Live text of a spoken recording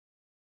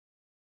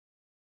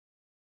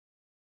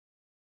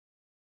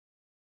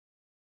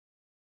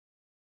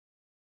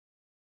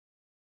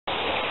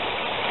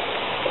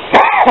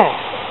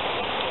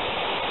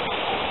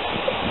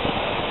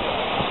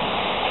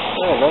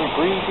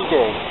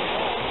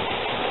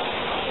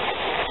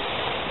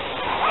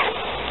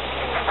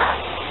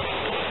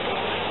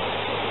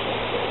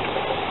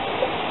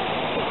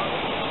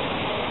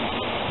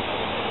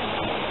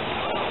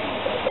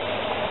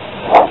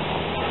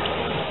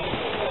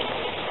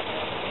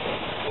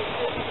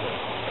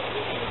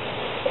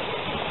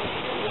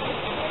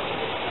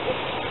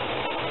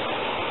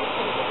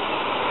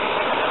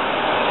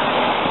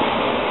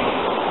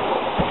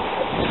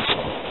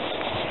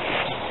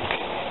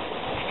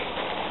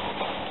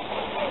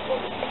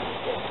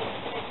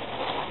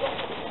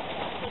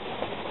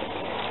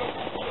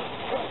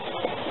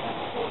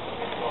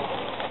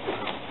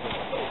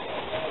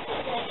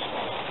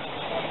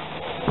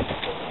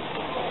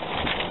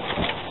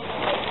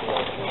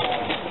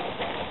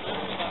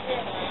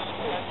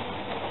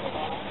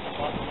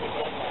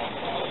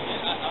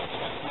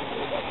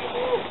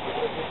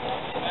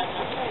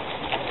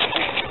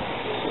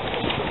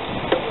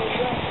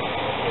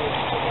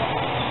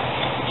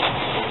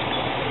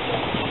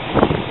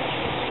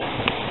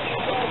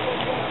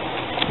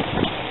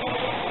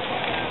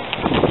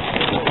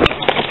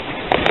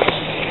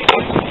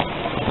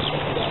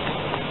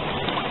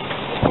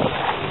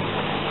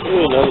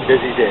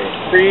busy day.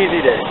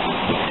 Crazy day.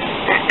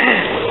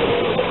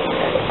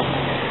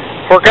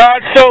 For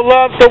God so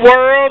loved the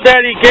world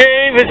that he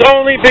gave his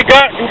only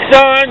begotten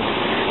Son,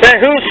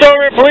 that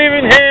whosoever believe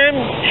in him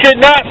should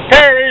not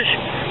perish,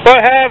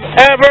 but have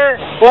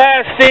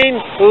everlasting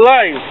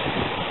life.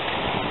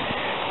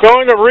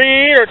 Going to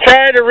read, or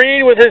try to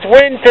read with his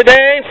wind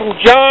today, from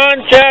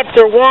John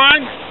chapter 1,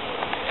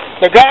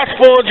 the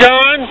Gospel of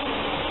John.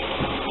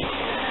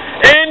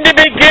 In the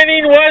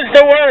beginning was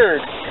the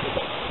Word,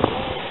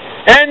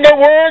 and the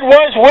Word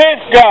was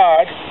with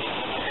God,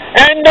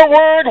 and the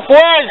Word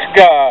was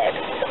God.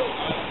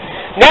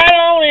 Not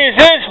only is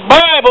this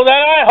Bible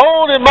that I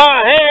hold in my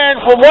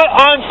hand from what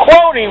I'm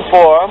quoting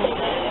from,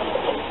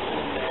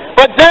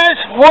 but this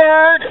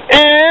Word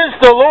is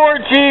the Lord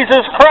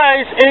Jesus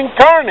Christ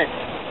incarnate.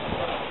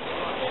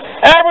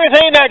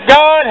 Everything that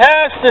God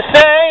has to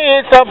say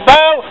is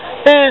about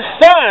His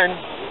Son,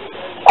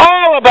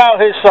 all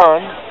about His Son,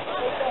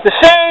 the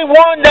same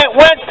one that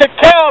went to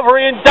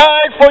Calvary and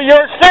died for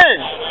your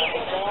sins.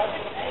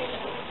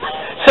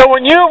 So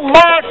when you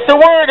mock the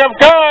Word of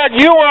God,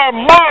 you are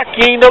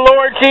mocking the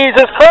Lord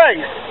Jesus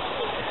Christ.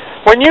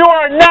 When you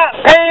are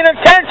not paying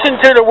attention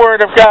to the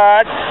Word of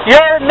God,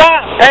 you're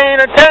not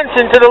paying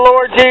attention to the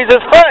Lord Jesus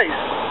Christ.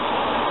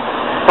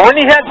 And when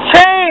you have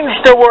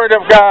changed the Word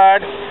of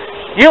God,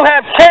 you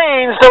have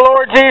changed the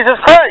Lord Jesus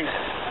Christ.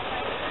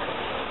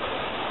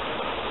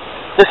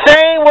 The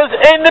same was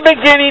in the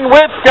beginning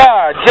with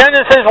God,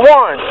 Genesis 1,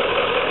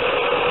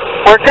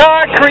 where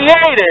God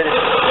created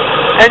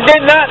and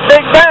did not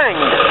Big Bang.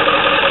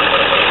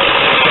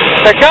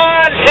 The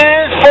God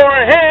is for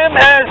Him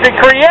as the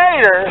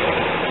Creator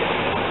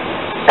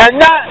and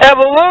not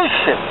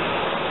evolution.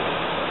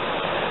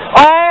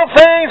 All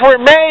things were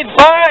made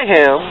by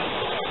Him,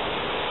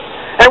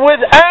 and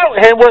without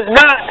Him was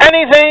not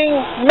anything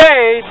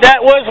made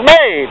that was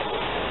made.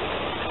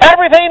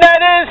 Everything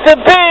that is to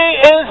be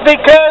is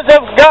because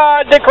of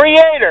God the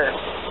Creator.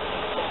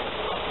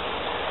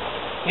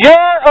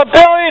 Your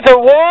ability to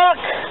walk,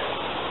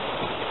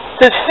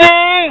 to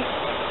see,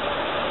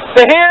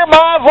 to hear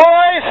my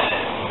voice,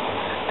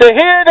 to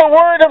hear the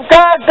Word of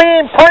God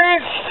being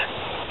preached,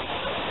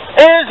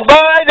 is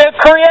by the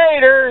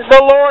Creator, the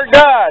Lord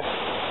God.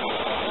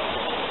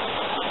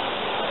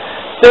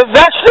 The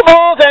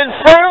vegetables and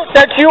fruit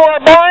that you are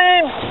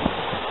buying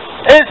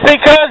is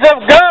because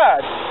of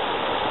God.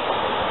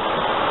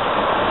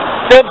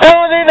 The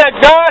ability that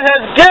God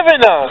has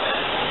given us,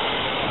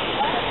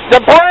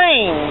 the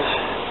brains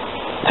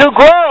to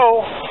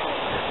grow,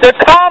 the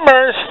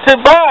commerce to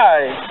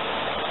buy.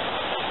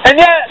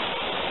 And yet,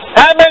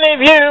 how many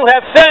of you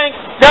have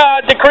thanked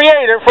God, the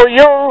Creator, for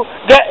you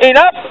getting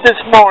up this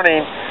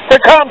morning to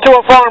come to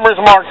a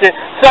farmer's market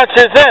such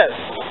as this?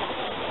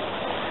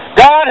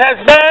 God has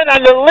been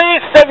on the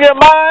least of your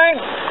mind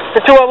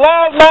to a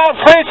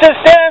loudmouth preacher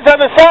stands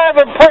on the side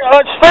of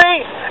a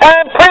street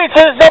and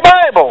preaches the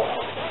Bible.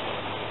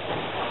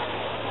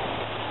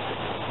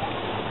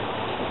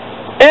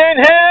 In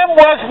Him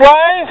was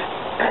life,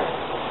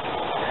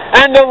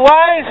 and the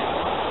life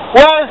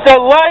was the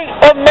light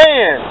of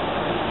man.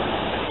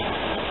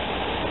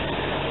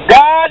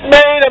 God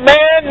made a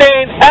man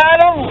named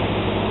Adam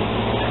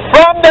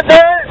from the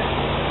dirt,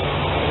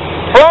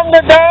 from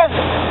the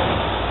dust,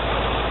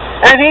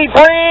 and He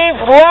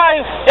breathed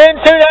life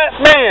into that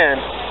man.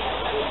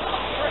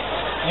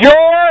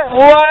 Your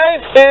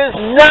life is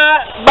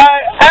not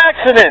by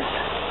accident.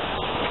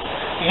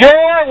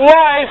 Your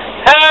life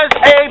has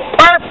a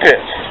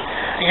purpose.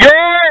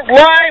 Your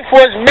life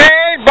was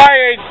made by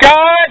a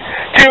God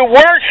to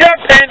worship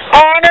and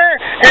honor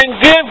and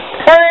give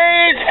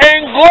praise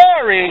and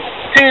glory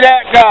to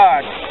that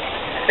God.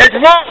 It's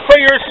not for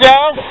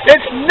yourself.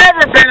 It's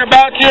never been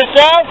about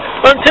yourself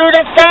until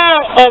the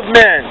fall of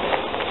men.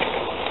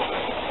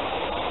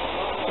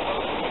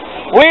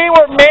 We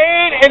were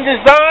made and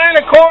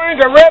designed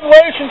according to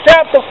Revelation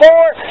chapter 4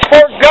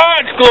 for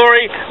God's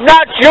glory,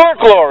 not your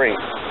glory.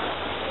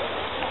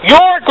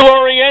 Your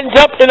glory ends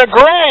up in a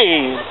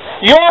grave.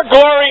 Your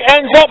glory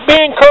ends up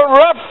being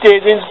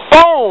corrupted in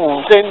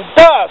bones and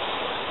dust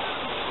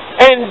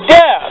and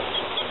death.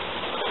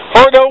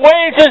 For the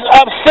wages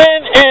of sin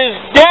is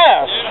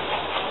death.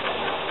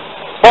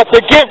 But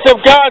the gift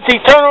of God's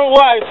eternal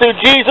life through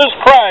Jesus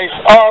Christ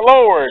our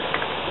Lord.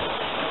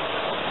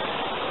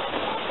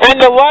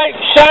 And the light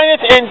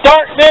shineth in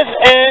darkness,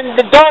 and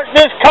the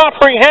darkness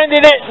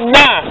comprehended it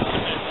not.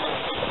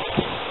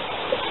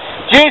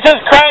 Jesus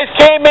Christ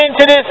came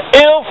into this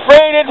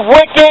ill-fated,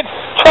 wicked,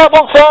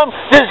 troublesome,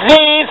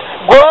 diseased,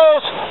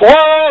 gross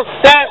world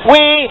that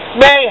we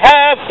may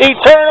have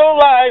eternal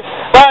life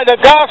by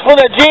the gospel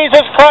that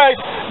Jesus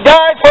Christ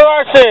died for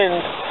our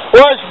sins,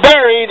 was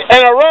buried,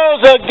 and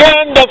arose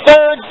again the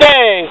third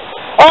day.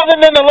 Other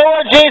than the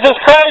Lord Jesus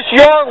Christ,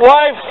 your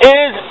life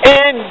is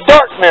in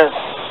darkness.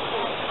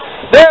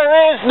 There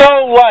is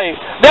no light.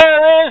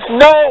 There is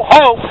no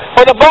hope.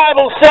 For the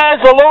Bible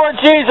says the Lord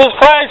Jesus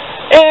Christ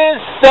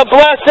is the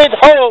blessed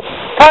hope.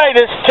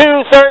 Titus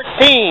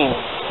 2:13.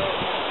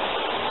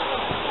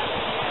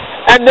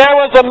 And there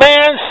was a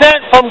man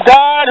sent from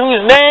God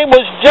whose name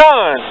was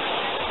John.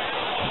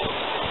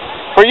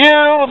 For you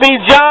will be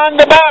John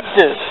the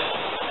Baptist.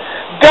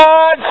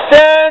 God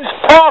sends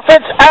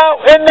prophets out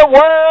in the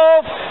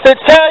world to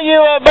tell you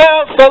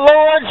about the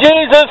Lord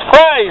Jesus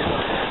Christ.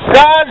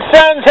 God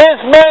sends His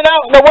men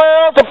out in the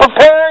world to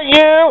prepare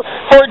you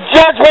for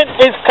judgment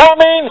is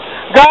coming.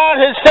 God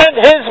has sent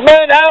His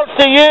men out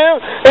to you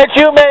that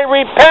you may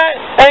repent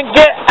and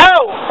get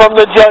out from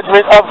the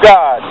judgment of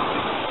God.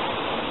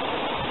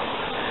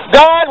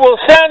 God will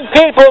send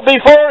people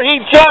before He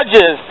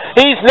judges.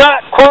 He's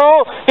not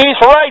cruel. He's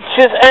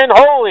righteous and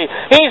holy.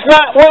 He's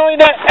not willing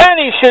that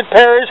any should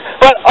perish,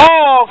 but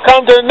all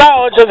come to the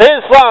knowledge of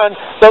His Son,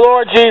 the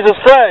Lord Jesus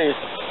Christ.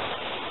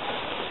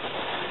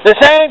 The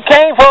same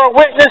came for a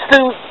witness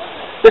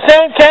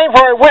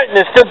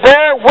to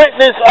bear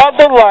witness of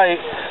the light,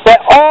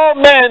 that all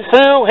men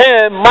through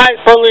Him might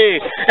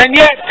believe. And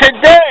yet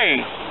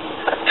today,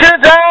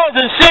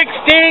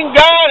 2016,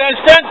 God has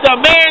sent a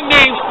man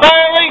named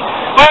Smiley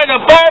by the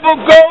Bible,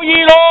 go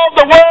ye all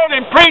the world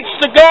and preach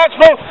the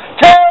gospel.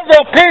 Tell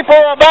the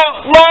people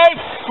about life.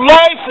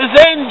 Life is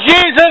in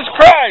Jesus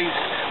Christ,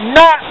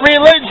 not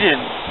religion.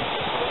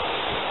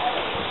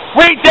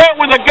 We dealt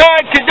with a guy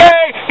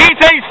today. He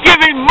thinks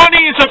giving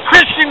money is a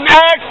Christian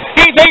act.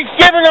 He thinks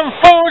giving them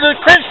food is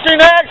a Christian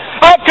act.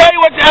 I'll tell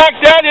you what the act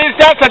that is.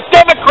 That's a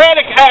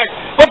democratic act.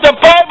 What the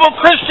Bible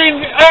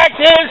Christian act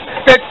is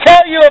to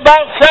tell you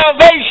about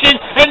salvation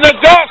and the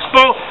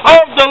gospel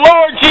of the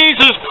Lord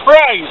Jesus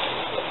Christ.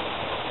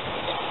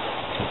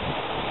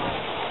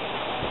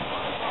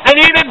 And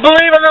even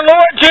believe in the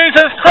Lord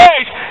Jesus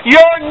Christ,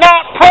 you're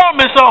not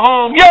promised a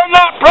home. You're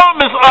not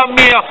promised a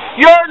meal.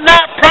 You're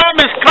not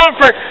promised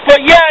comfort. But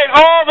yet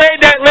all they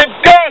that live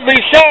godly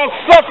shall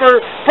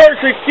suffer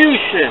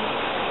persecution.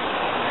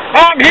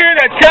 I'm here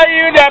to tell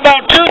you that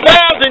about 2,000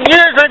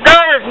 years ago,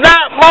 if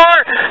not more,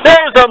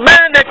 there was a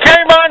man that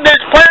came on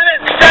this planet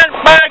sent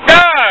by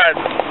God.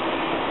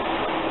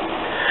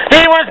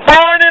 He was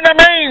born in a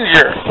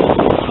manger.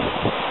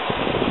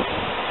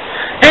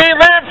 He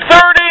lived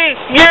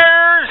 30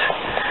 years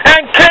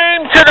and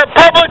came to the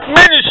public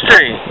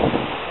ministry.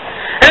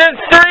 In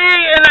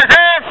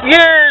 3.5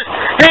 years,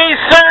 he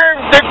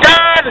served the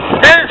God,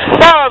 his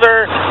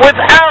Father,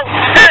 without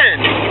sin.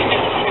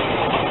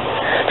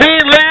 He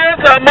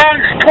lived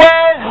amongst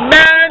 12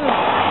 men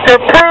to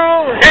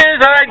prove his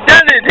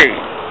identity.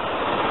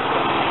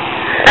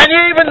 And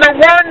even the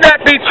one that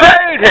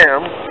betrayed him,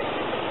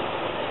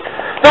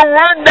 the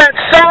one that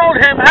sold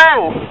him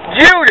out,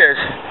 Judas,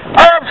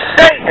 of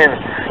Satan,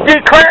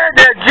 declared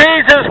that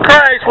Jesus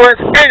Christ was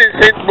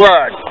innocent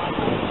blood.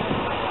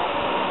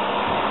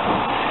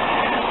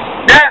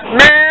 That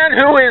man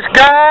who is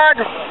God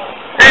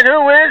and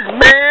who is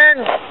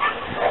man,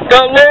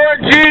 the Lord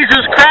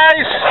Jesus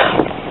Christ,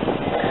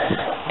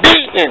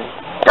 beaten,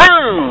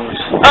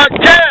 bruised,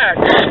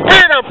 attacked,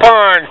 spit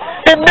upon,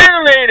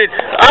 humiliated.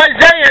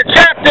 Isaiah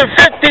chapter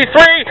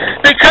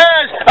 53,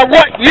 because of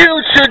what you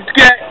should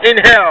get in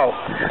hell.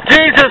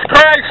 Jesus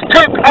Christ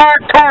took our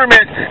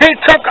torment. He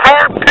took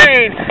our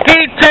pain.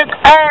 He took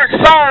our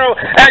sorrow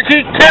as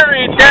He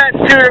carried that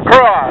to the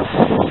cross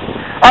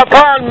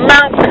upon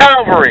Mount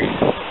Calvary.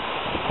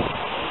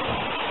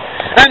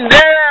 And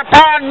there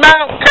upon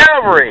Mount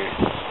Calvary,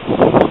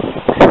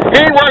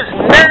 He was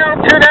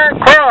nailed to that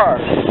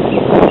cross.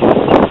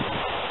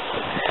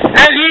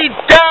 And He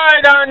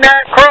died on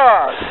that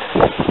cross.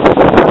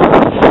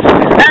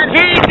 And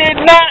He did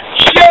not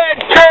shed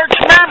church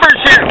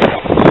membership.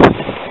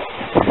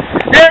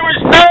 There was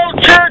no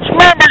church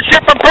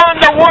membership upon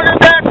the wood of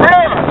that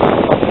cross.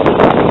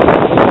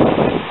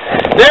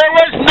 There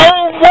was no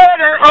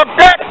water of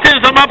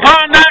baptism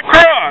upon that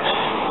cross.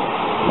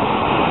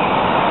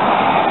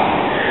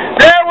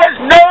 There was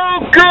no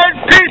good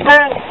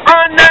people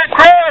on that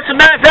cross. As a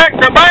matter of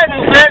fact, the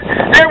Bible said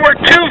there were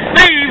 2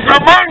 thieves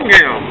among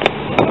them.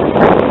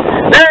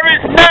 There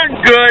is none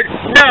good,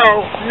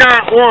 no,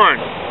 not one.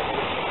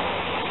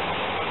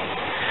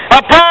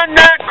 Upon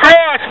that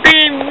cross,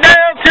 being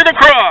nailed to the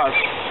cross,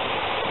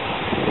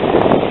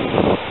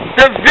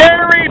 the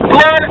very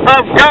blood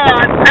of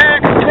God,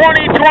 Acts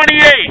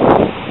 20:28.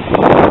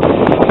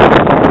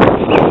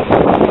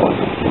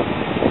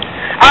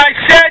 I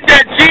said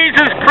that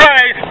Jesus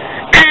Christ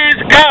is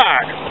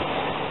God.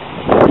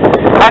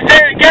 I say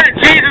it again,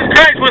 Jesus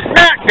Christ was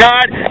not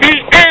God, He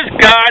is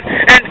God,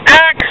 and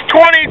Acts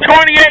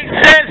 20:28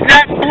 says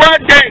that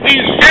blood that He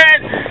shed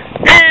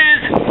is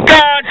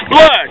God's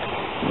blood.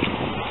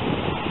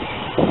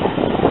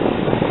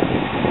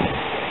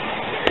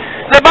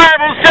 The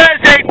Bible says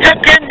they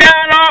took Him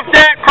down off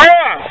that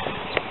cross,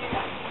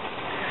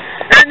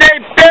 and they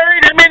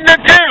buried Him in the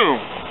tomb,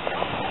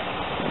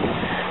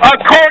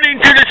 according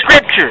to the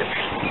Scriptures.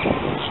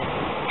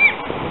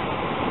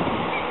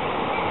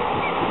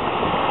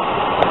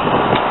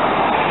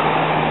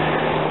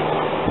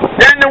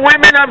 Then the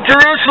women of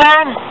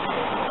Jerusalem,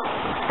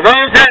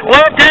 those that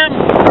loved Him,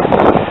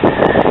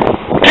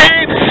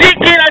 came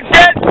seeking a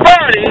dead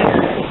body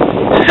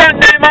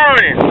Sunday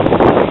morning.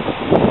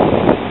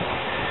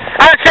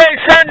 I say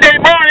Sunday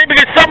morning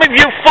because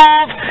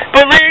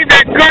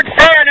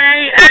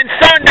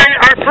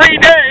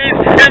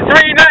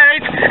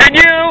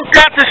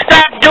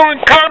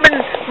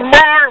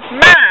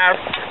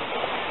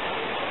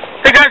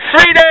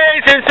 3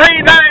 days and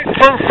 3 nights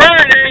from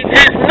Friday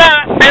is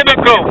not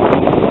biblical.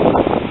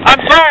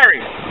 I'm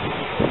sorry.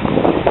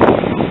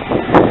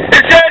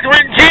 It says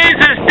when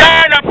Jesus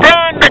died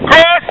upon the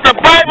cross, the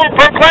Bible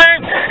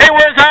proclaims it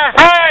was a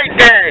high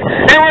day.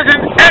 It was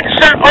an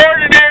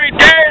extraordinary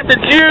day of the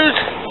Jews'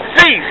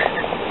 feast.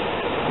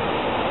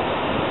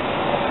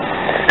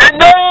 And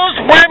those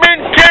women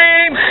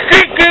came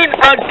seeking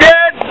a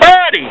dead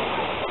body.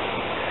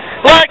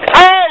 Like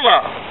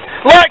Allah,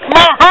 like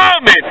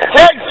Muhammad,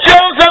 like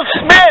Joseph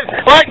Smith,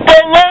 like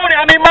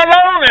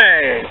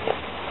Maloney.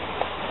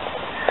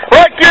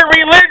 Like your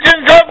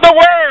religions of the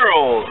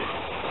world.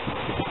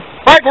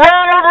 Like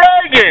Ronald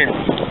Reagan.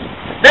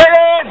 They're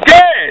all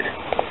dead.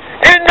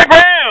 In the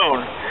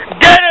ground.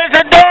 Dead as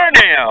a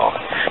doornail.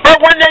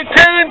 But when they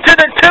came to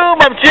the tomb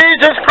of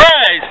Jesus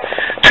Christ,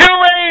 2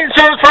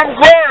 angels from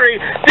glory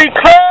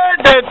declared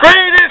the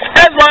greatest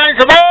headlines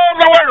of all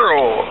the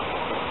world.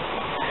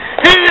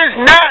 He is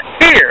not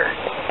here.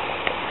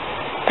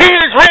 He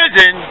is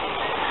risen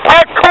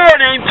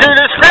according to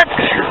the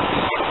Scriptures.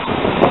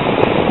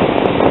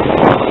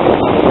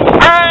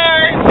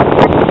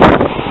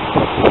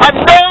 Of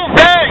no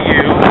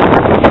value,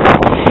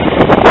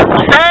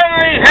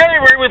 Stanley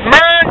Hayward, with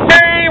my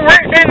name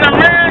written in the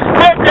Lamb's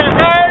Book of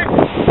Life,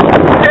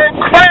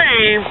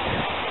 proclaim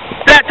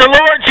that the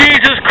Lord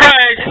Jesus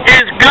Christ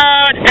is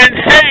God and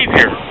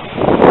Savior.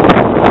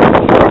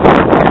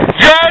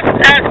 Just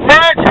as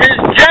much as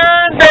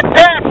John the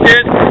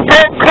Baptist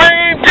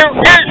proclaimed to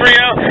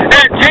Israel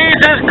that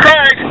Jesus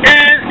Christ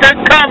is the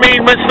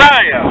coming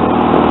Messiah.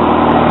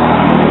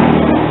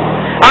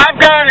 I've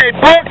got a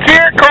book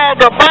here called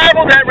the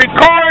Bible that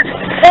records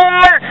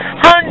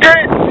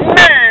 400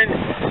 men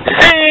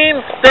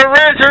seeing the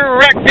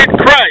resurrected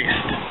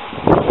Christ.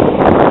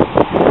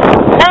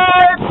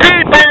 More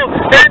people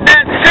than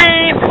that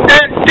seen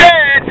the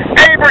dead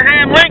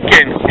Abraham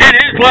Lincoln in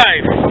his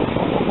life.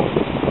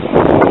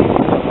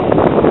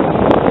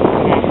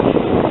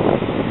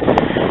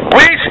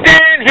 We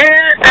stand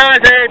here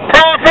as a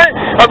prophet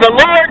of the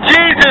Lord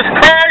Jesus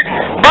Christ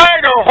by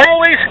the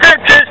Holy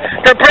Scriptures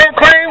to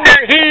proclaim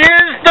that He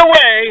is the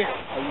way,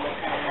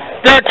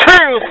 the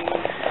truth,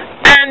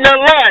 and the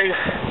life,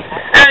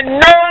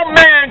 and no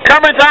man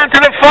cometh unto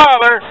the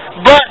Father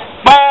but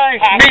by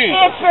me.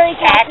 It's very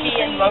tacky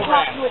and low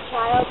talk to a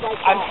child like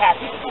that. I'm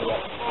happy to do it.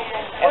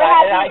 We're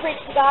happy to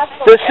preach the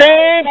gospel. The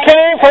same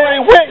came for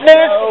a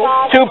witness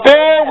to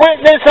bear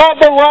witness of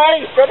the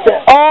light,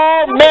 that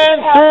all men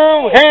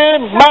through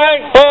Him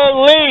might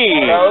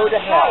believe.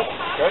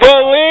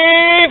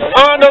 Believe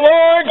on the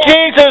Lord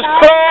Jesus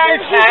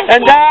Christ,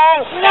 and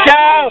thou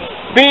shalt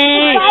be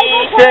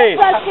saved.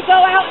 The Bible tells us to go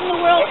out in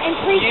the world and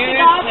preach the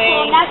gospel,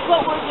 and that's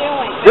what we're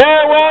doing.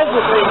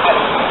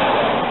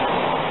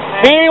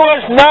 He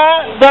was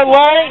not the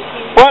light,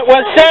 but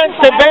was sent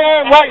to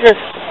bear witness.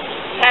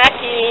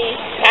 Tacky.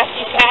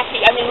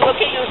 I mean, look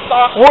at your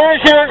socks.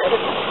 Where's your...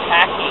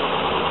 Tacky.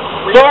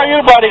 So are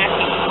you, buddy.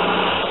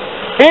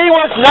 He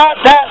was not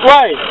that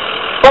light,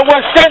 but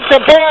was sent to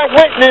bear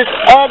witness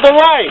of the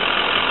light.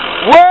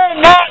 We're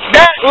not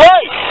that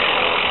light.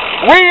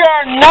 We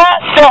are not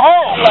the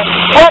hope,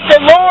 but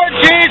the Lord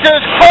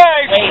Jesus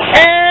Christ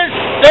is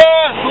the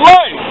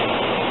light.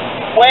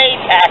 Way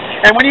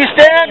tacky. And when you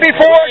stand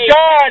before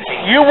God,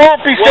 you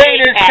won't be saying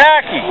it's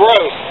tacky.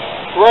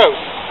 Gross.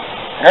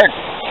 Good.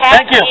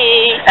 Thank you.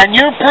 And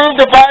you prove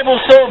the Bible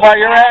so by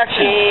your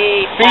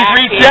actions. He's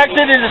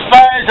rejected and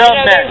despised of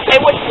men. They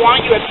wouldn't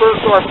want you at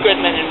Bergdorf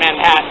Goodman in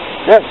Manhattan.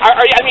 Yes.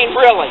 I mean,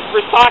 really.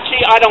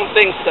 Versace, I don't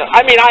think so.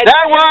 I mean,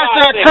 that was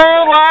the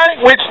true light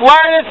which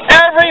lighteth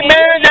every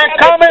man that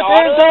cometh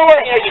into the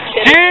world.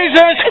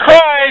 Jesus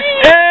Christ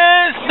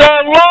is the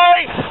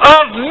light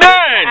of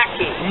man,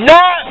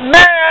 not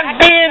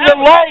man being the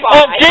light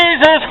of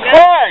Jesus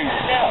Christ.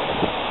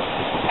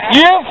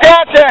 You've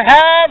got to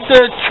have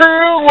the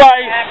true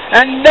light,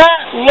 and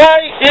that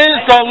light is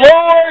the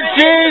Lord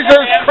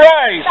Jesus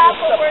Christ.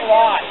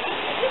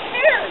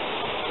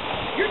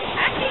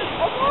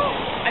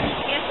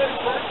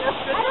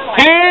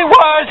 He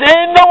was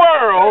in the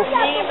world,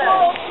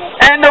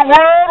 and the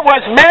world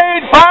was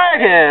made by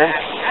Him,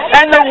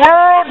 and the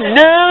world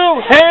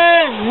knew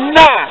Him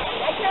not.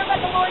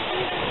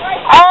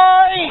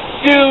 I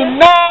do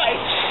not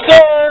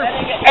serve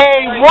a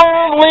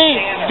worldly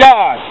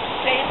God.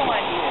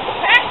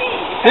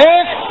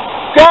 This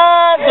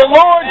God, the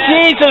Lord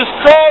Jesus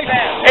Christ,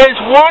 is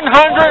 100%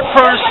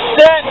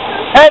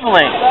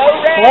 heavenly,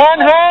 100%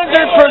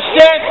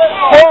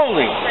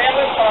 holy.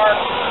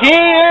 He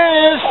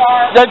is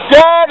the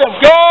God of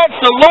gods,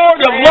 the Lord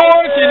of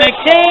lords, and the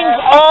King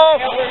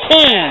of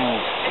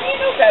kings. And you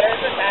know better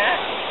than that.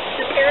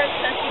 Your parents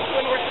sent you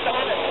to an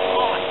orthodontist.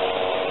 Come on.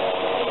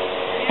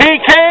 He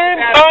came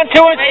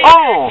unto His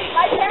own,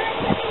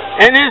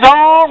 and His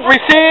own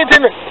received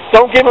Him.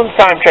 Don't give him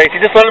time,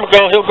 Tracy. Just let him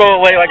go. He'll go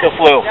away like a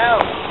flu. No.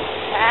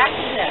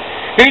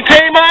 He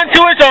came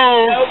unto His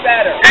own,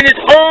 and His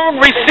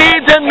own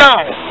received Him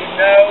not. You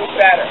know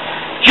better.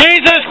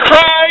 Jesus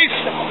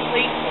Christ,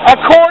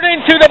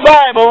 according to the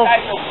Bible,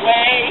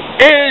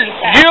 is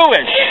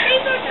Jewish.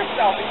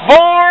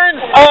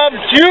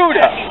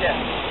 Judah.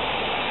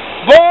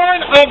 Born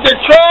of the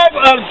tribe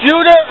of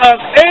Judah of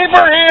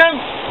Abraham,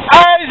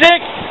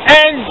 Isaac,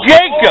 and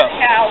Jacob.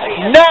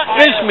 Not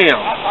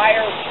Ishmael.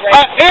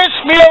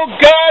 Ishmael,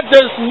 God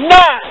does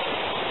not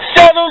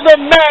settle the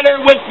matter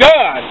with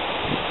God.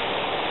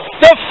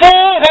 The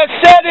fool has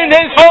said in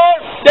his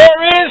heart,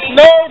 there is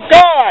no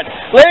God.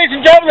 Ladies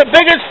and gentlemen, the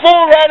biggest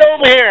fool right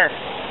over here.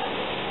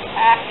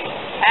 Tacky.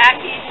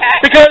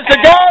 Because the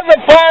God of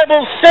the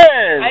Bible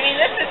says, I mean,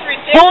 this is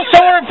ridiculous.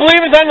 whosoever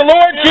believeth on the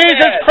Lord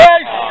Jesus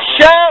Christ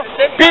shall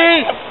be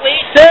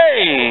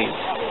saved.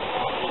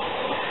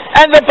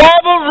 And the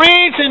Bible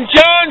reads in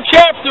John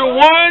chapter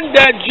 1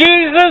 that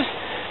Jesus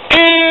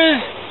is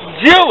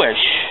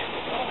Jewish.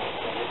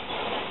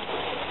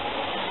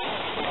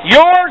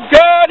 Your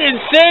God and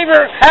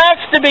Savior has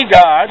to be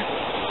God.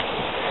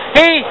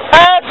 He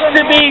has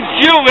to be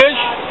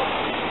Jewish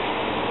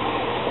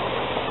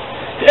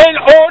in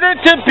order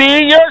to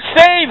be your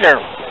Savior.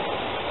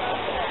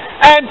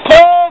 And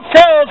Paul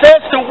tells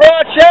us to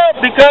watch out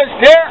because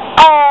there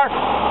are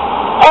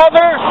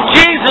other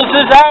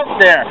Jesuses out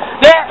there.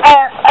 There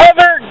are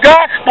other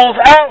gospels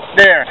out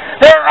there.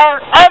 There are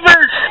other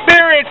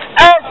spirits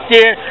out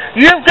there.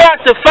 You've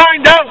got to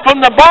find out from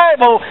the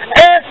Bible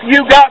if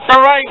you got the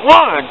right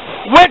one,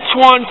 which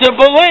one to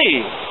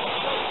believe.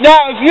 Now,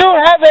 if you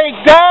have a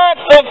God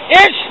of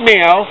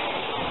Ishmael,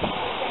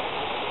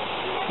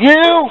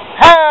 you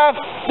have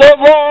the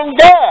wrong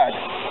God.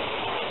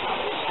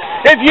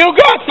 If you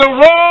got the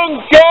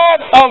wrong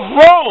God of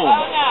Rome,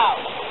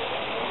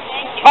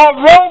 a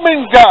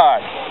Roman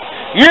God,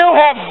 you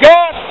have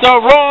got the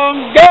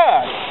wrong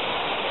God.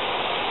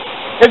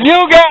 If you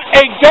got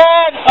a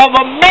God of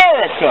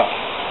America,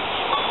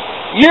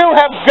 you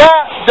have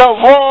got the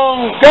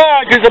wrong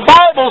God. Because the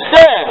Bible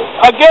says,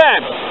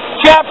 again,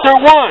 chapter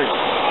 1,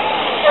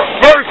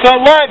 verse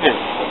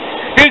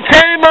 11, He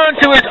came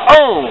unto His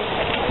own,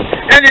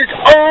 and His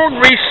own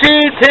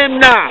received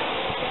Him not.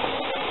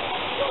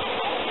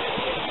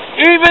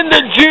 Even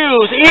the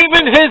Jews,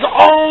 even His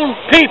own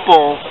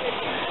people,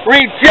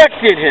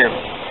 rejected Him.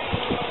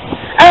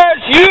 As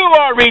you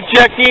are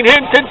rejecting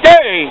Him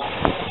today,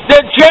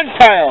 the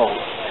Gentiles.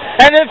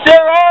 And if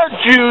there are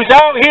Jews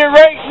out here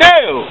right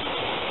now,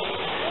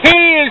 He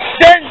is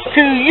sent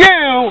to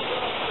you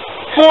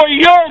for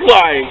your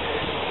life,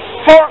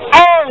 for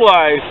our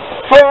life,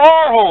 for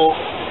our hope,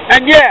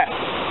 and yet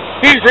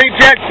He's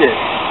rejected.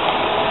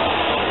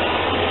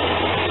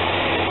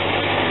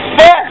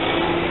 But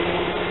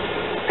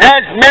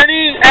as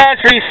many as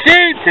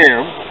received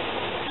Him,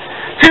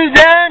 to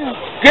them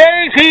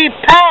gave He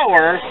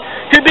power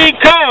to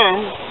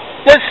become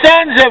the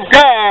sons of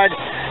God,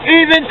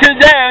 even to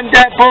them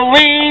that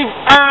believe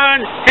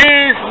on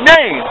His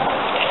name.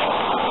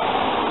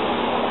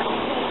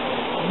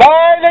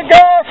 By the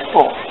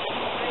gospel,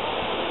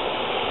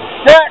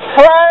 that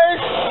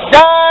Christ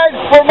died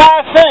for my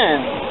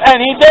sins, and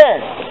He did.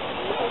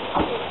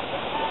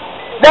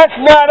 That's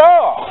not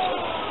all.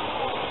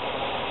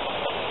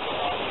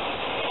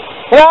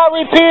 And I'll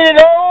repeat it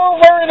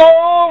over and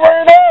over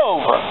and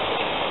over.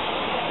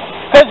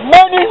 Because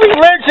many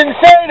religions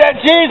say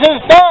that Jesus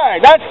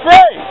died. That's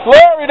great.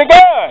 Glory to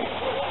God.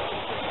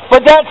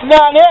 But that's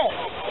not it.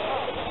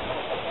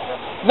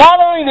 Not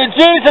only did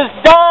Jesus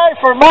die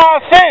for my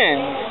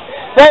sins,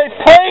 they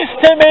placed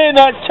Him in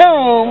a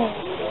tomb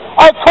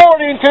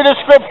according to the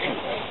Scriptures.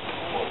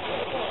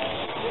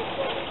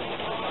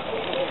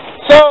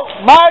 So,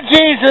 my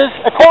Jesus,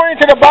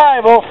 according to the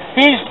Bible,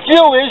 He's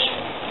Jewish.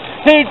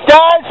 He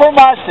died for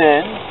my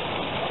sins.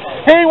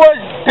 He was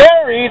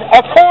buried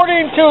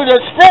according to the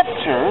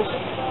Scriptures.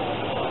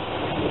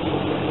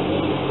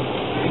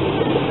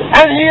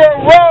 And He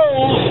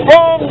arose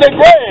from the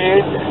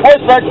grave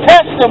with the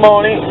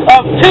testimony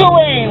of 2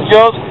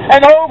 angels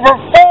and over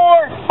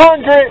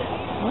 400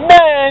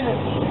 men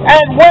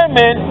and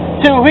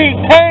women who He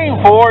came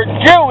for,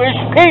 Jewish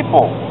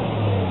people.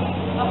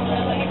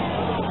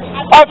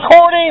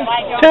 According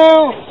to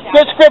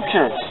the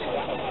Scriptures.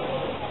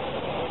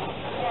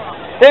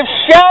 If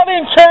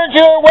shouting turns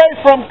you away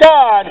from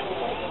God,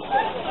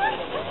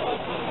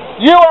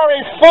 you are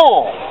a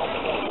fool.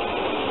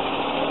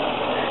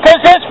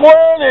 Because this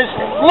world is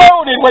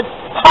loaded with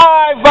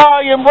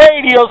high-volume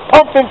radios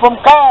pumping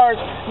from cars,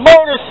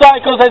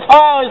 motorcycles as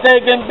high as they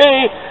can be,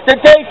 the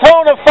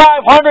Daytona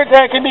 500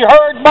 that can be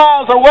heard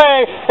miles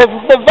away. If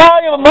the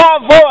volume of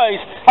my voice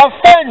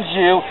offends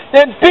you,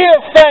 then be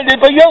offended,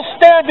 but you'll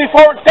stand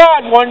before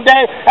God one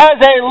day as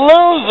a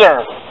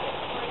loser.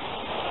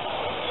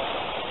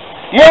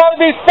 You ought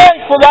to be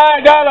thankful that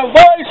I got a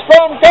voice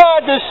from God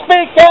to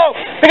speak out.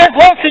 Because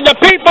listen, the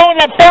people in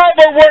the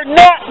Bible were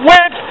not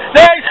wimps.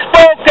 They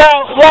spoke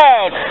out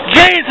loud.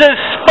 Jesus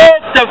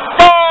spoke to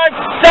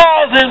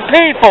 5,000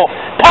 people.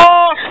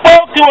 Paul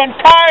spoke to an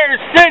entire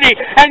city,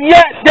 and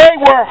yet they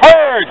were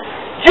heard.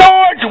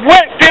 George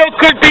Whitefield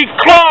could be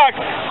clocked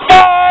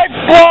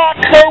 5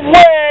 blocks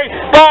away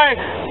by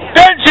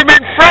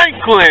Benjamin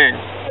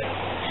Franklin.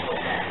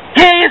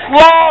 His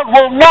law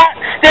will not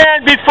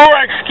stand before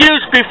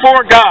excuse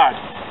before God.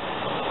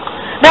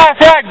 Matter of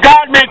fact,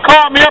 God may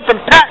call me up and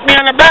pat me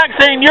on the back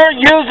saying, you're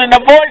using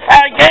the voice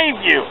I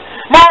gave you.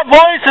 My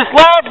voice is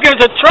loud because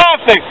of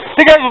traffic,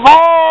 because of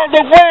all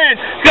the wind,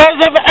 because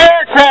of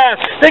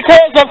aircraft,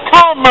 because of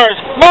commerce.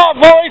 My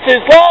voice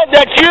is loud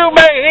that you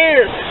may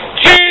hear.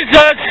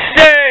 Jesus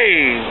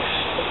saves.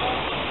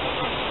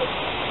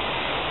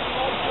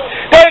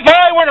 But if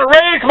I were to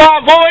raise my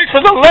voice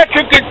with an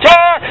electric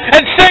guitar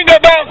and sing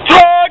about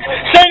drugs,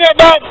 sing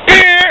about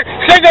beer,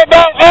 sing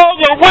about all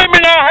the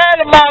women I had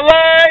in my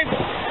life,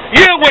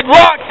 you would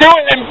rock to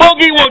it and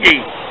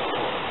boogie-woogie.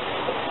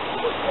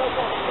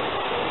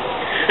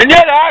 And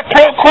yet I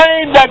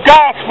proclaim the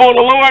gospel of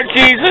the Lord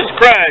Jesus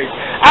Christ.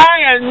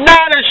 I am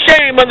not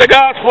ashamed of the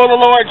gospel of the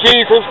Lord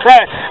Jesus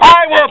Christ.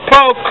 I will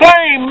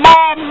proclaim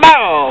my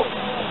mouth.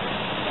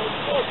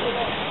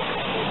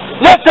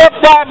 Lift up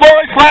thy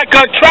voice like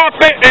a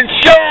trumpet and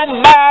show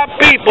my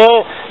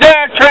people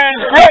their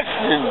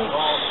transgressions.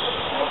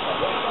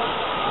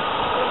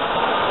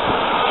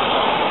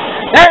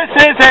 This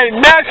is a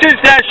message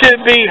that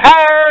should be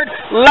heard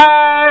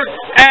loud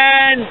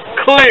and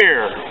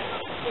clear.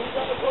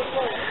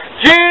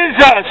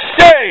 Jesus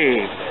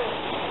saved.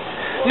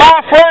 My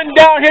friend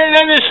down here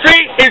in the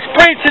street is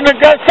preaching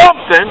about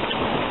something,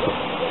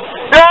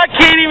 and I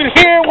can't even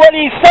hear what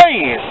he's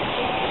saying.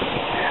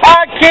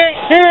 I can't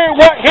hear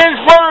what his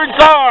words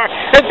are.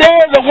 If they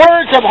are the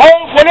words of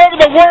hope, whatever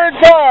the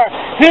words are,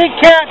 he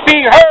can't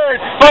be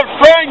heard. But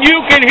friend, you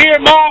can hear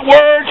my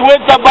words with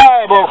the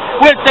Bible,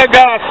 with the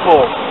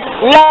gospel.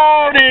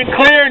 Loud and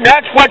clear, and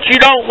that's what you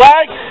don't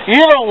like.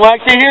 You don't like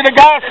to hear the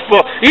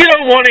gospel. You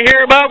don't want to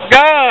hear about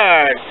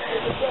God.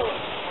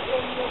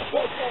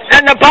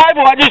 And the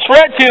Bible I just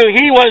read to you,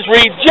 he was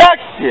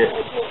rejected.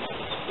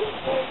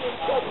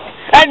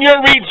 And you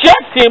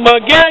reject him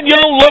again, you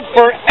don't look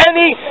for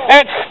any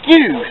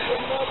excuse.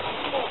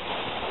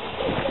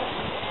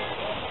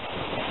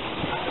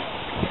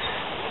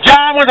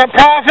 John was a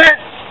prophet,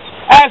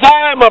 as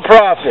I am a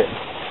prophet.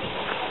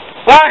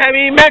 Well, I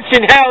haven't even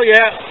mentioned hell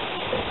yet.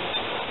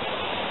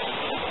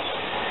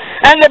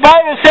 And the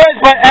Bible says,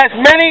 but as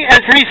many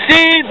as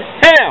received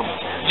him,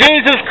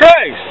 Jesus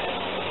Christ,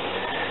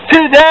 to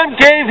them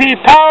gave he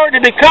power to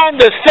become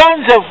the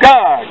sons of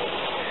God,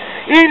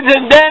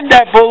 even them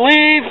that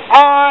believe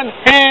on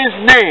his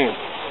name.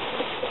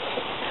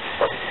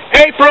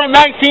 April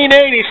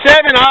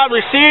 1987, I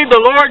received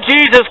the Lord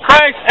Jesus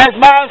Christ as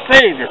my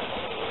Savior.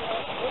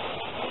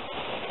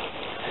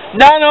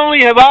 Not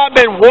only have I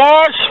been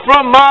washed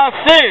from my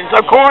sins,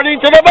 according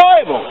to the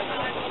Bible,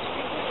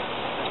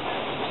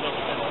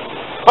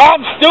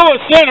 I'm still a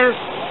sinner.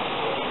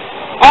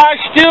 I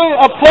still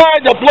apply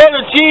the blood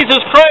of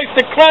Jesus Christ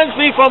to cleanse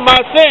me from my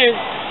sins.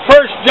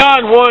 1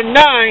 John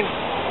 1:9.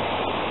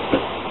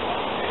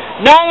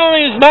 Not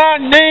only is my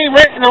name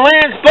written in the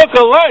Lamb's Book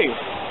of Life,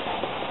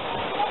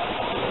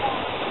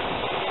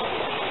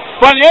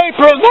 but in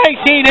April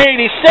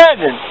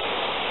 1987,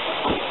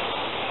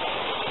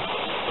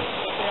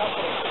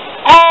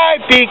 I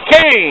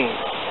became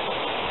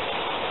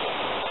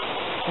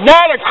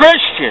not a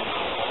Christian.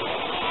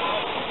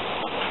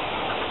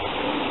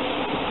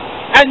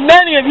 And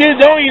many of you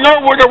don't even know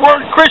where the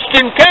word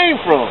Christian came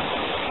from.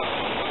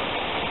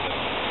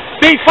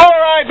 Before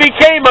I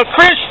became a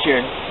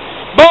Christian,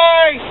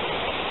 by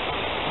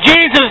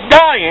Jesus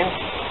dying,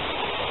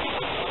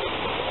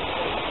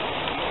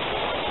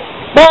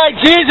 by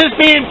Jesus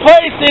being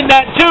placed in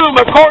that tomb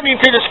according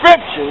to the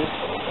Scriptures,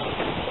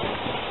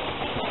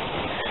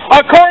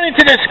 according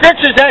to the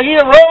Scriptures that he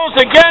arose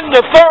again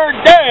the third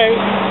day,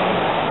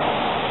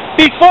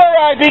 before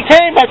I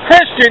became a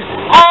Christian,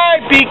 I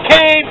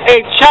became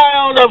a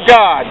child of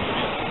God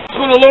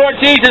through the Lord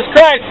Jesus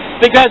Christ,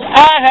 because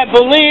I have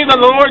believed in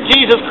the Lord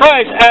Jesus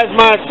Christ as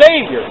my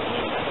Savior.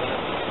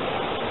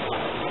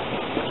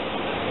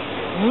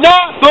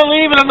 Not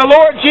believing in the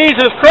Lord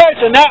Jesus Christ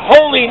and that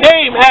holy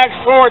name, Acts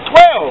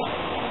 4:12.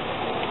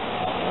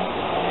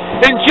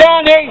 And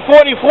John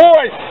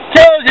 8:44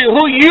 tells you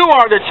who you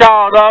are the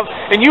child of,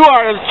 and you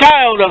are the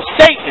child of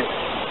Satan.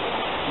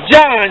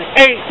 John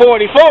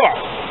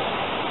 8:44.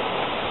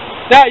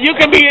 Now, you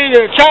can be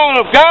either a child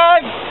of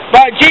God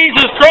by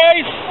Jesus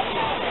Christ,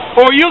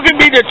 or you can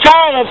be the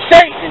child of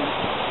Satan.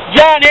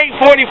 John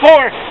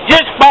 8:44,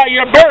 just by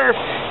your birth.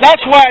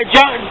 That's why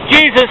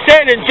Jesus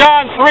said in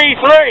John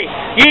 3:3,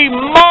 ye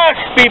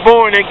must be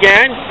born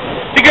again,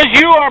 because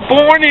you are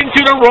born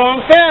into the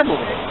wrong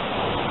family.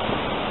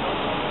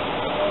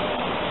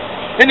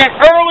 In the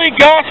early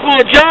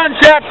Gospel of John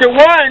chapter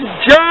 1,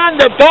 John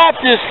the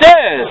Baptist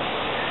says,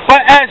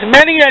 but as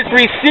many as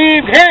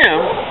received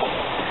him,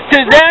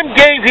 to them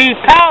gave he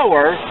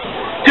power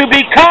to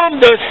become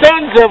the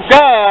sons of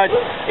God,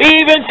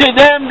 even to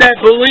them that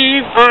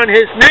believe on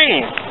his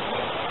name.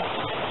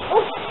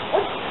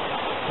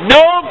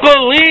 No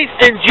belief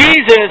in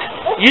Jesus,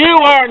 you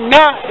are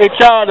not a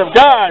child of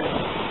God.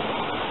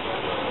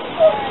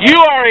 You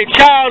are a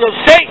child of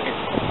Satan.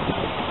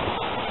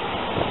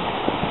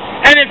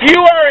 And if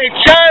you are a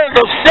child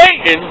of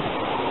Satan,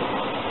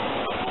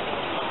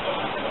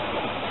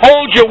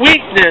 hold your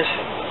weakness.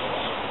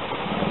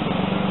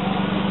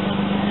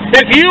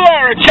 If you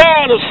are a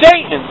child of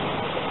Satan,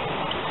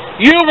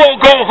 you will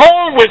go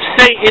home with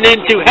Satan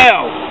into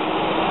hell.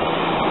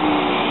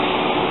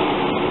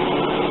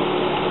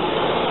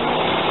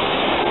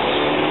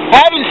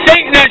 Having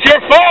Satan as your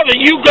father,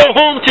 you go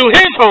home to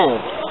his home.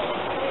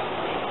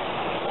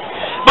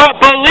 But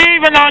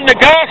believing on the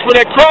gospel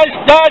that Christ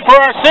died for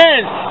our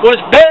sins, was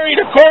buried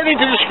according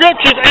to the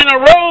Scriptures, and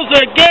arose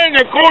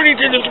again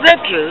according to the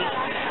Scriptures,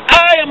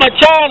 I am a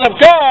child of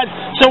God,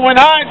 so when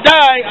I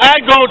die, I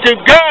go to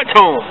God's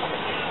home.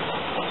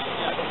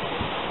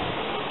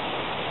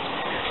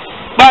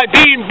 By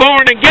being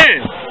born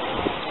again,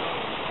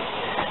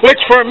 which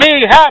for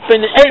me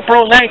happened in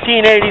April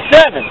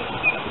 1987.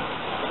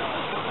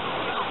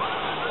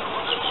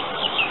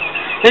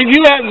 If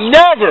you have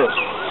never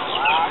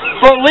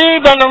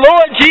believed on the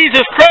Lord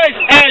Jesus Christ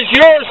as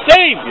your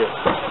Savior,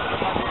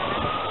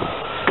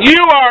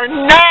 you are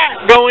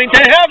not going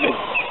to heaven.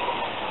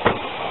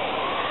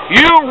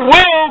 You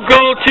will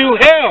go to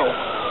hell.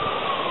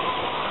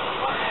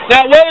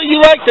 Now, whether you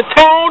like the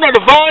tone or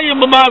the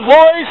volume of my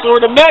voice or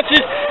the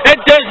message, it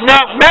does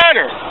not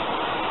matter.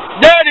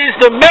 That is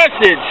the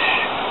message.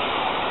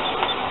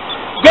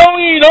 Go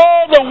ye in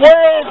all the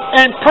world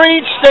and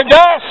preach the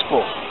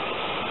gospel.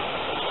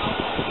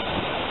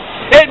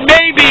 It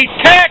may be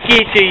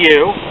tacky to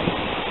you,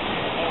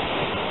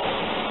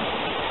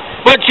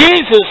 but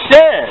Jesus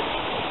said,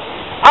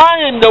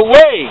 I am the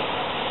way,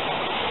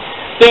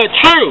 the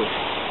truth,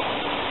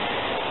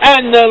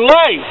 and the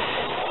life,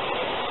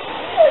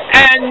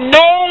 and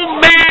no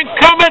man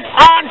cometh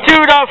unto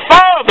the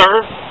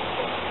Father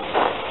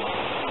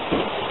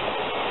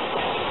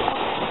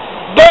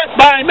but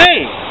by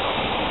me.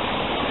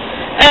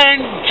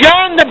 And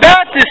John the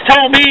Baptist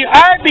told me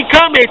I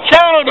become a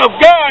child of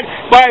God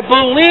by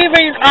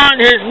believing on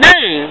his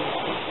name.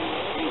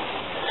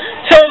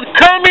 So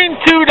coming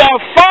to the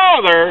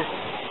Father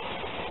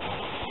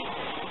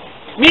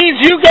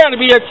means you got to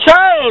be a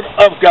child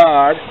of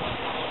God,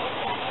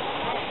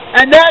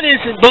 and that is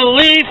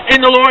belief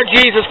in the Lord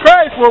Jesus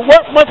Christ. Well,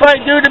 what must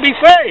I do to be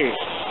saved?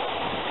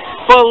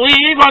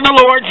 Believe on the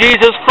Lord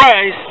Jesus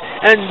Christ,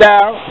 and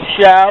thou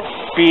shalt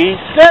be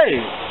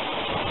saved.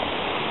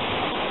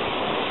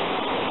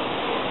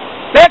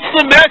 That's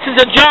the message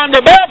of John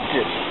the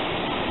Baptist.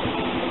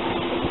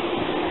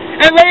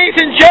 And ladies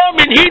and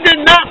gentlemen, they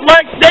did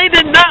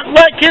not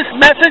like his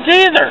message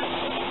either.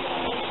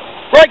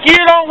 Like you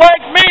don't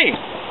like me.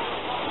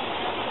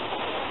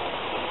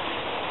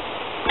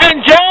 And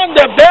John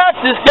the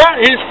Baptist got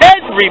his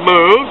head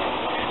removed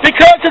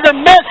because of the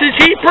message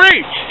he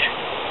preached.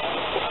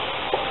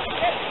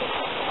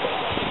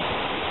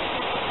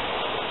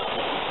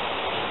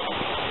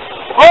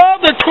 All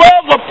the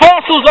 12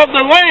 apostles of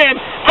the Lamb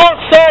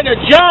outside of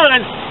John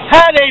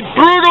had a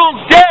brutal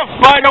death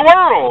by the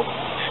world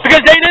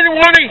because they didn't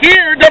want to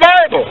hear the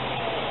Bible.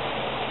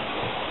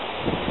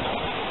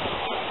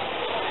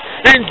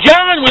 And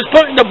John was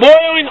put in the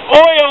boiling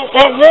oil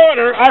or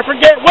water, I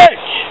forget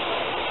which.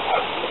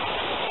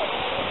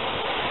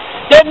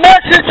 The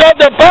message of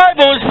the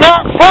Bible is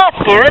not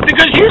popular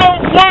because you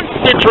don't want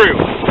the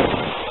truth.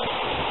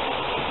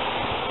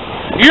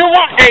 You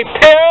want a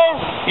pill,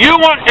 you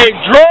want a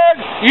drug,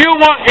 you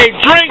want a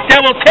drink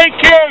that will take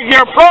care of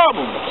your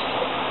problems.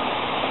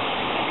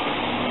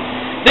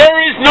 There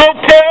is no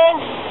pill,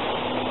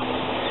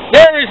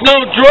 there is no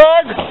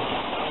drug,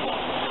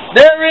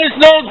 there is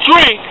no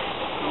drink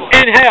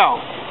in hell.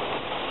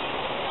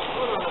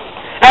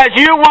 As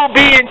you will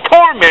be in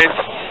torment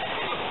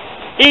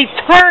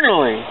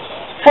eternally,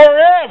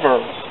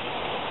 forever.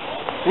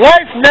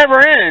 Life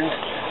never ends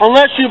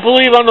unless you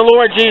believe on the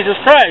Lord Jesus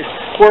Christ,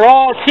 where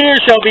all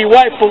tears shall be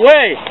wiped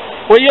away,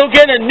 where you'll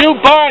get a new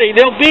body,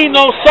 there'll be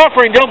no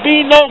suffering, there'll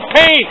be no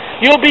pain,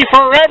 you'll be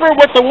forever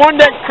with the one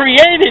that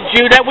created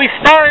you, that we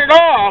started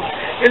off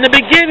in the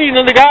beginning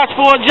of the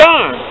Gospel of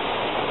John.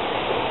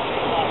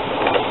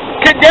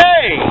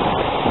 Today,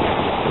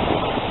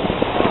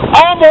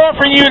 I'm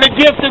offering you the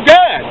gift of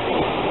God.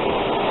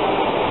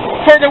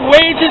 For the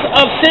wages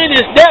of sin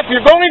is death.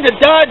 You're going to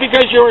die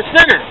because you're a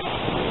sinner.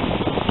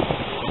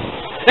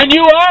 And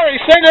you are a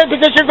sinner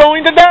because you're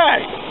going to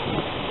die.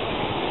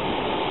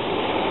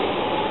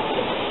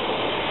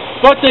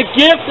 But the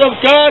gift of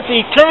God's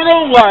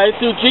eternal life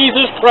through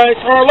Jesus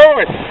Christ our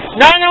Lord.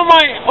 Not only am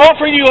I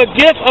offering you a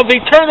gift of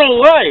eternal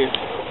life,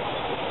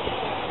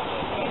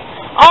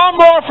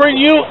 I'm offering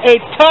you a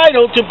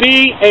title to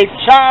be a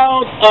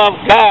child of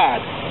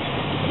God.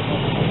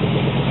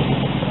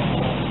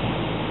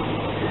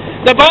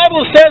 The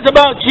Bible says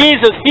about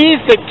Jesus,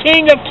 He's the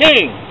King of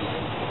Kings.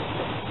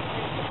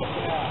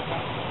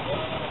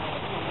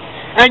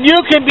 And you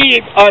can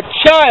be a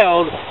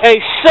child, a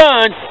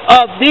son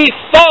of the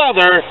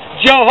Father,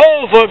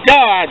 Jehovah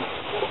God.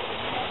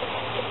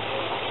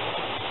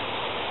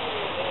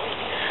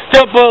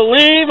 To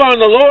believe on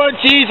the Lord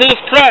Jesus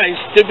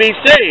Christ to be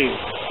saved.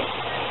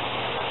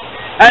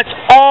 That's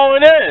all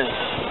it is.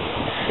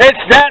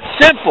 It's that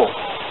simple.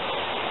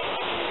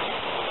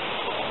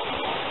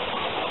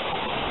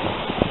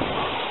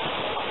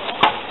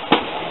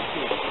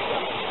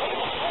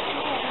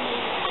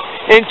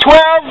 In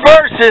 12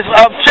 verses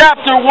of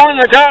chapter 1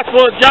 of the Gospel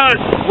of John,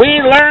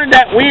 we learn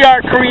that we are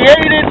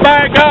created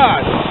by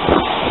God.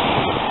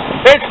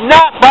 It's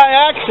not by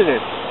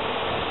accident.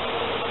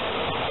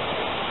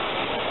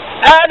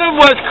 Adam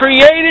was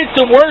created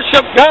to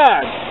worship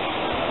God.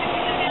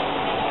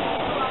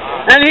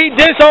 And he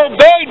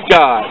disobeyed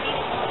God.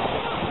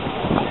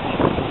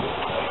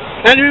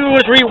 And he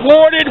was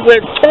rewarded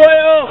with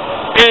toil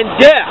and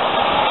death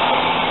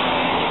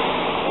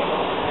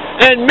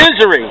and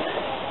misery.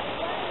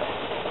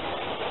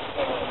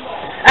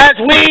 As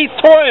we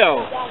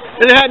toil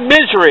and have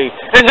misery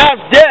and have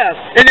death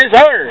in this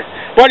earth.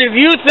 But if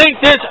you think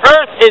this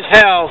earth is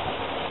hell,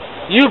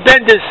 you've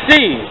been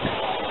deceived.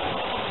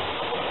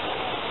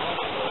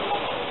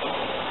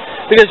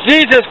 Because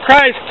Jesus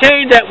Christ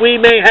came that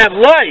we may have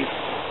life,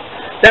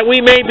 that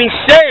we may be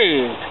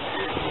saved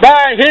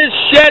by His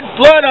shed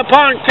blood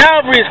upon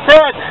Calvary's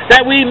cross,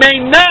 that we may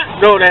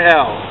not go to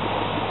hell.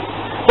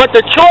 But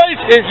the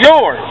choice is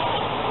yours.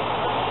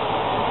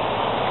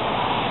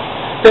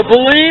 To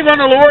believe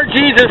on the Lord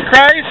Jesus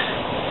Christ,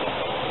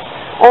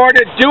 or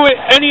to do it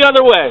any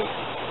other way.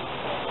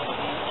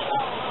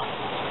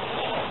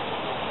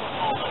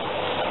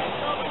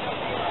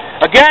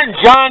 Again,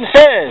 John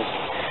says,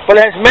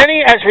 "But as many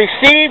as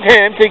received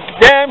Him, to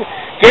them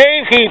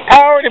gave He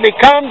power to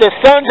become the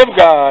sons of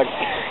God,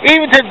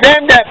 even to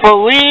them that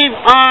believe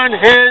on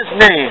His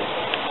name."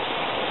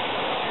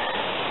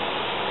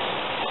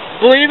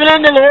 Believing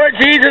on the Lord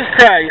Jesus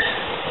Christ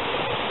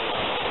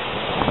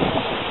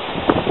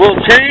will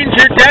change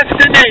your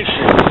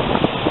destination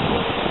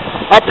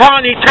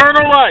upon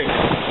eternal life.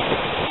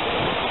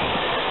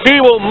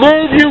 He will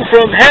move you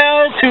from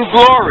hell to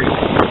glory.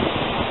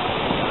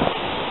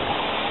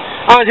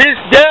 On His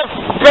death,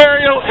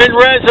 burial, and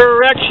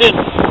resurrection.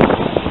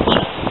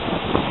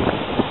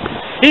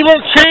 He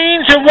will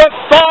change of what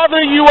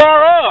father you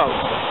are of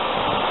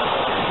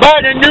by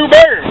the new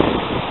birth.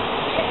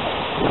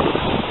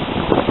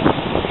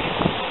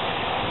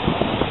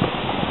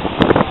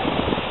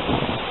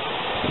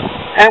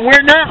 And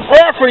we're not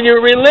offering you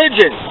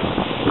religion.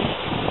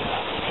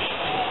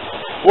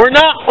 We're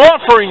not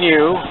offering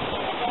you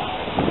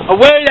a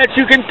way that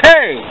you can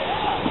pay,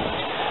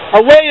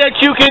 a way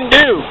that you can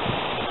do.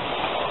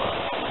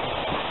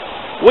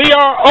 We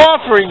are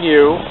offering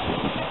you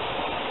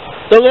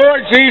the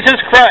Lord Jesus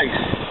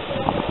Christ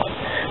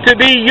to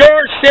be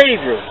your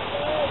Savior,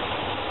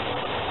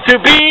 to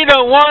be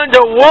the one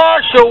to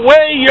wash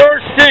away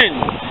your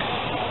sins.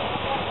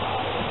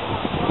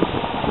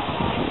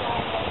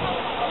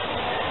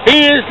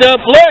 He is the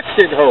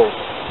blessed hope,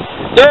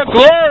 the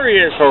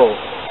glorious hope,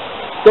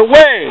 the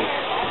way,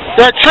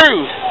 the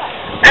truth,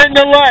 and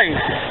the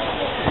life.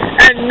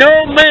 And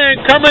no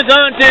man cometh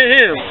unto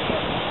Him.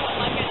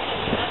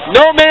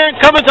 No man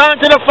cometh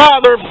unto the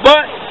Father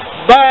but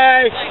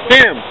by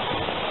Him.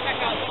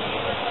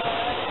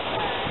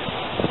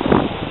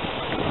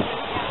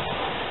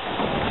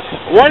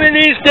 One of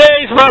these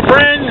days, my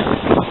friend,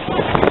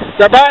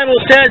 the Bible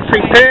says,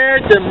 prepare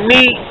to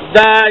meet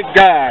thy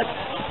God.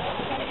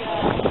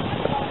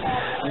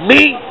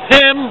 Meet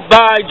Him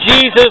by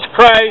Jesus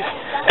Christ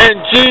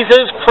and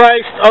Jesus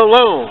Christ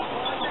alone.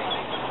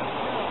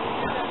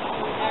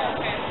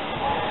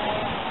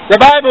 The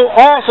Bible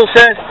also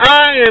says,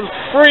 I am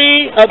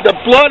free of the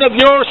blood of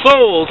your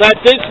souls at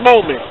this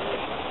moment.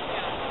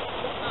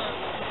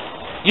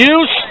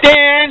 You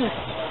stand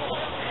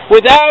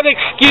without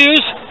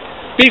excuse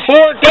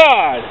before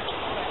God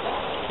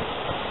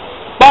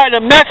by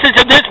the message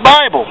of this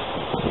Bible.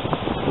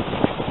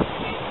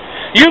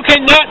 You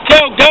cannot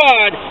tell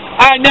God,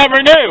 I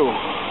never knew.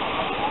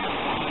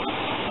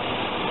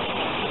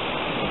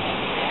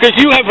 Because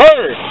you have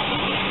heard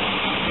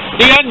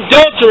the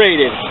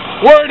unadulterated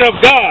Word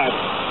of God.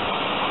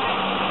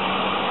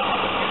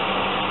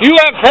 You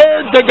have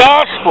heard the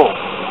gospel.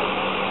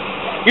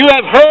 You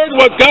have heard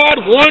what God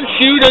wants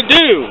you to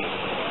do.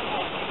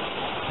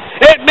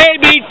 It may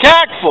be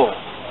tactful,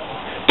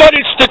 but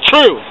it's the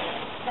truth.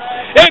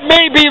 It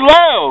may be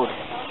loud,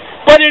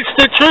 but it's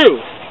the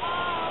truth.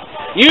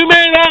 You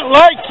may not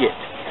like it,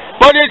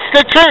 but it's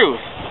the truth.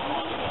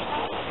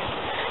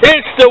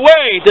 It's the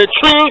way, the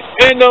truth,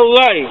 and the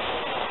life.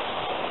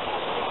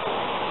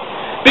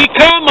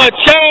 Become a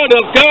child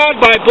of God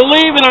by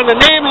believing on the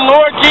name of the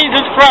Lord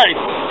Jesus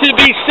Christ to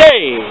be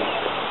saved.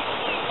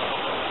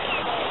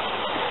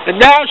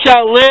 And thou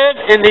shalt live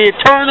in the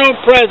eternal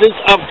presence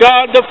of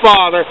God the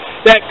Father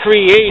that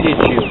created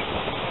you.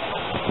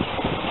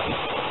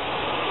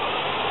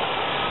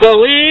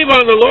 Believe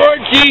on the Lord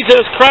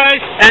Jesus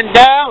Christ, and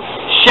thou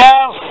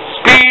shalt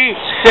be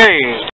saved.